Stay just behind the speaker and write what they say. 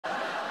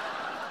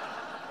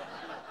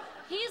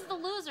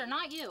poser,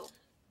 not you.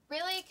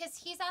 Really? Because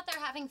he's out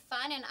there having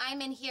fun and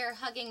I'm in here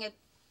hugging a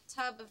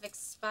tub of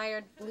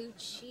expired blue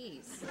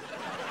cheese.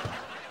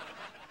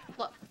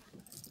 Look,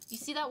 you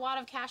see that wad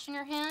of cash in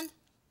your hand?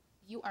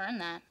 You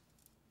earned that.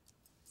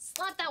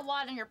 Slap that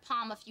wad in your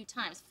palm a few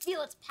times.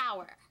 Feel its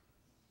power.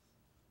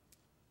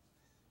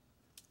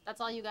 That's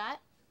all you got?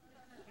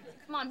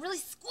 Come on, really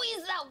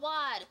squeeze that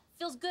wad.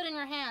 Feels good in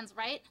your hands,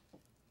 right?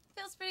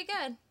 Feels pretty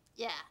good.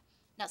 Yeah.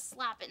 Now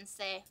slap it and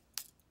say,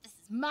 "This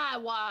is my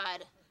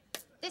wad."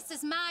 This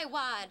is my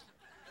wad.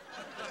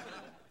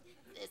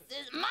 This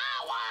is my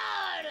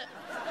wad.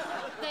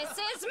 This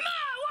is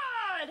my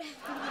wad.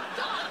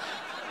 Go on.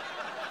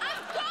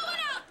 I'm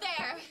going out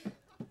there.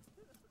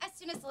 As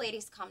soon as the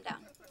ladies calm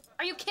down.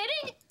 Are you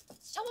kidding?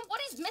 Show him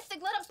what he's missing.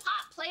 Let him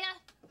pop, playa.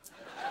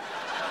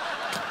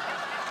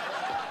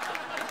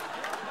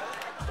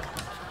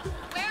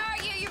 Where are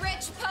you, you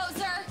rich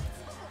poser?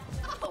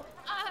 Oh,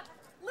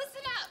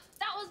 listen up.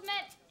 That was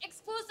meant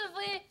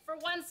exclusively for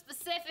one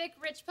specific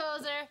rich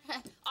poser.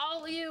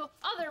 All you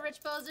other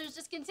rich posers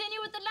just continue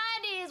with the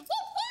 90s.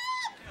 Whoop,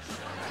 whoop!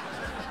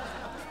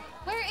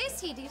 Where is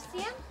he? Do you see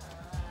him?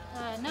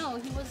 No,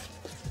 he was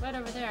right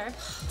over there.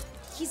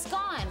 He's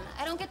gone.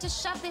 I don't get to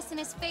shove this in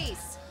his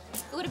face.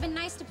 It would have been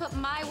nice to put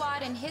my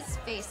wad in his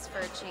face for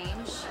a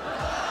change.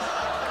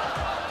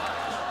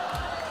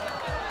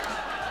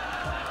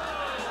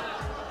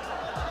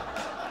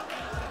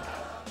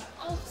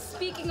 Oh,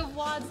 speaking of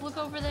wads, look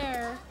over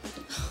there.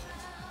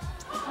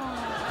 Oh.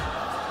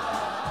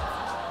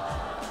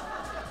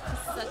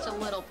 He's such a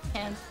little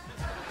pimp.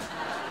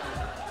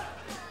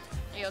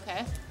 Are you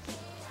okay?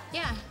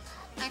 Yeah,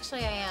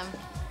 actually I am.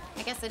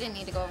 I guess I didn't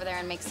need to go over there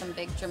and make some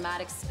big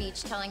dramatic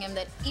speech telling him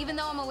that even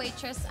though I'm a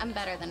waitress, I'm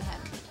better than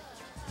him.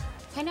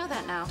 I know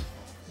that now.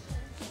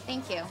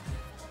 Thank you.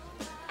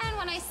 And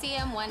when I see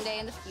him one day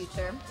in the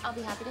future, I'll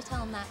be happy to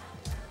tell him that.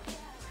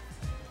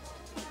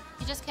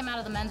 He just came out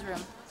of the men's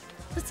room.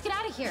 Let's get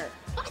out of here.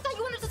 Oh, I thought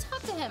you wanted to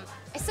talk to him.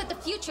 I said the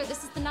future.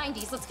 This is the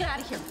 90s. Let's get out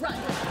of here. Run.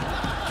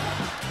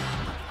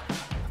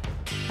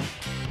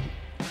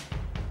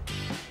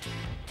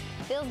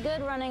 Feels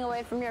good running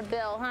away from your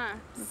bill, huh?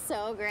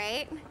 So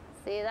great.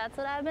 See, that's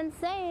what I've been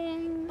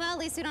saying. Well, at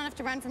least we don't have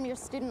to run from your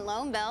student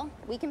loan bill.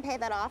 We can pay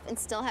that off and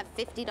still have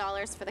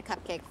 $50 for the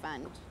cupcake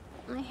fund.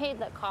 I hate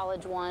that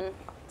college one.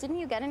 Didn't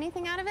you get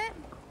anything out of it?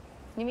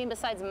 You mean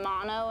besides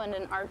mono and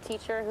an art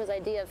teacher whose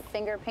idea of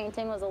finger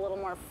painting was a little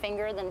more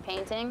finger than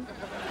painting?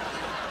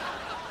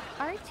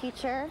 Art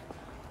teacher?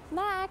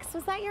 Max,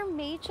 was that your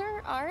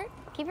major, art?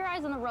 Keep your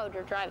eyes on the road,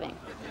 you're driving.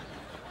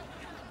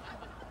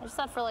 I just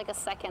thought for like a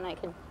second I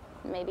could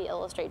maybe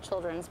illustrate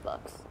children's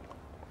books.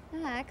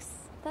 Max,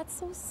 that's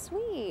so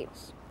sweet.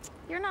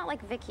 You're not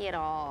like Vicky at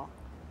all.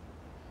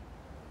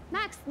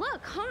 Max,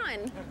 look,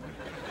 Han.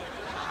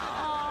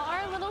 Oh,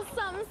 our little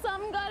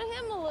something-something got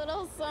him a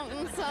little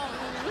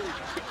something-something.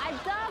 I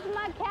doffed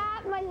my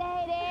cap, my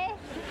lady.